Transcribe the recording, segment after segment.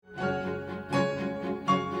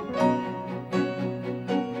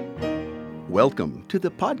Welcome to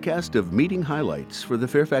the podcast of meeting highlights for the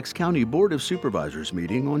Fairfax County Board of Supervisors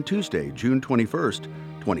meeting on Tuesday, June 21st,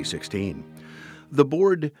 2016. The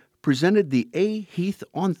board presented the A.Heath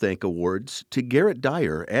Onthank Awards to Garrett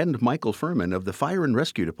Dyer and Michael Furman of the Fire and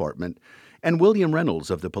Rescue Department and William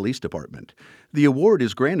Reynolds of the Police Department. The award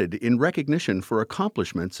is granted in recognition for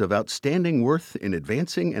accomplishments of outstanding worth in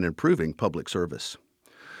advancing and improving public service.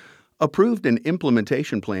 Approved an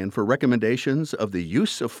implementation plan for recommendations of the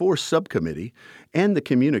Use of Force Subcommittee and the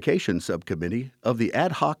Communications Subcommittee of the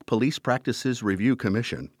Ad Hoc Police Practices Review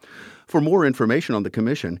Commission. For more information on the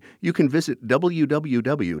commission, you can visit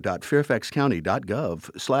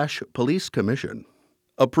www.fairfaxcounty.gov/policecommission.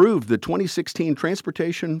 Approved the 2016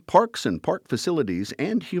 Transportation, Parks and Park Facilities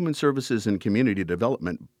and Human Services and Community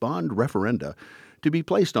Development Bond Referenda to be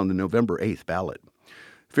placed on the November 8th ballot.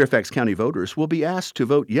 Fairfax County voters will be asked to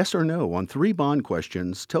vote yes or no on three bond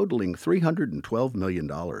questions totaling $312 million,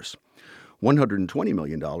 $120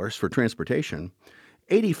 million for transportation,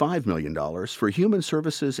 $85 million for human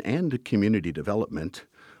services and community development,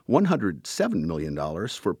 $107 million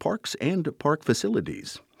for parks and park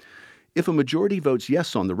facilities. If a majority votes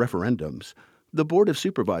yes on the referendums, the Board of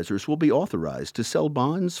Supervisors will be authorized to sell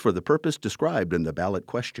bonds for the purpose described in the ballot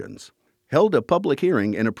questions. Held a public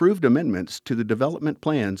hearing and approved amendments to the development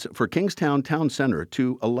plans for Kingstowne Town Center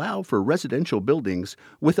to allow for residential buildings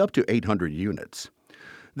with up to 800 units.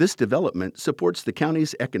 This development supports the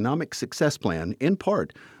county's economic success plan, in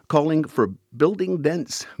part calling for building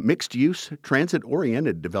dense, mixed-use,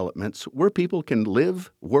 transit-oriented developments where people can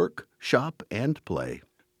live, work, shop, and play.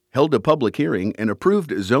 Held a public hearing and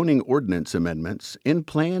approved zoning ordinance amendments in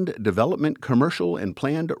planned development commercial and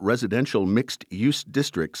planned residential mixed-use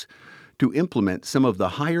districts to implement some of the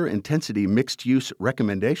higher-intensity mixed-use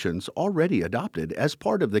recommendations already adopted as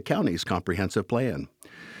part of the county's comprehensive plan.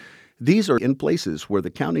 These are in places where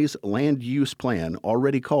the county's land use plan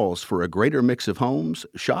already calls for a greater mix of homes,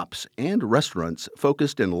 shops, and restaurants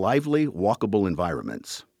focused in lively, walkable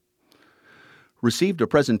environments. Received a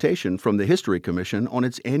presentation from the History Commission on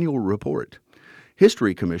its annual report.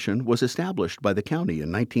 History Commission was established by the county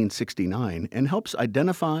in 1969 and helps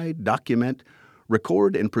identify, document,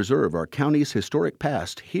 record and preserve our county's historic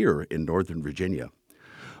past here in Northern Virginia.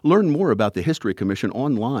 Learn more about the History Commission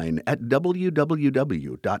online at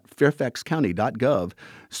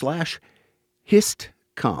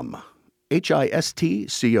www.fairfaxcounty.gov/histcom,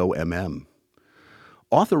 HISTCOMM.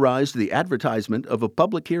 Authorized the advertisement of a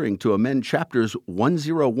public hearing to amend Chapters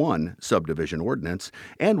 101, Subdivision Ordinance,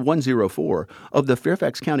 and 104 of the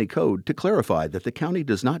Fairfax County Code to clarify that the county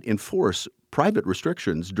does not enforce private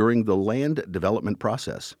restrictions during the land development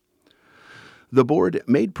process. The board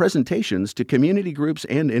made presentations to community groups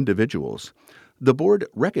and individuals. The board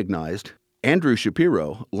recognized Andrew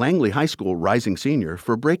Shapiro, Langley High School rising senior,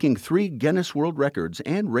 for breaking 3 Guinness World Records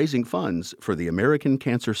and raising funds for the American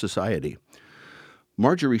Cancer Society.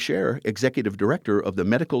 Marjorie Scher, Executive Director of the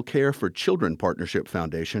Medical Care for Children Partnership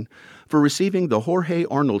Foundation, for receiving the Jorge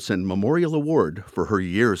Arnoldson Memorial Award for her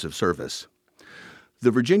years of service. The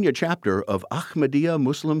Virginia chapter of Ahmadiyya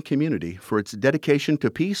Muslim Community for its dedication to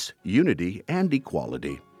peace, unity, and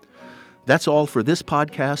equality. That's all for this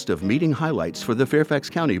podcast of meeting highlights for the Fairfax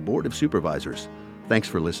County Board of Supervisors. Thanks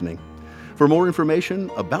for listening. For more information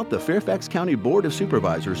about the Fairfax County Board of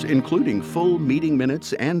Supervisors, including full meeting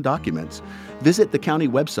minutes and documents, visit the county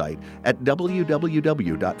website at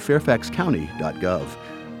www.fairfaxcounty.gov.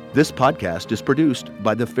 This podcast is produced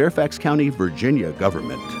by the Fairfax County, Virginia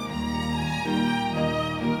government.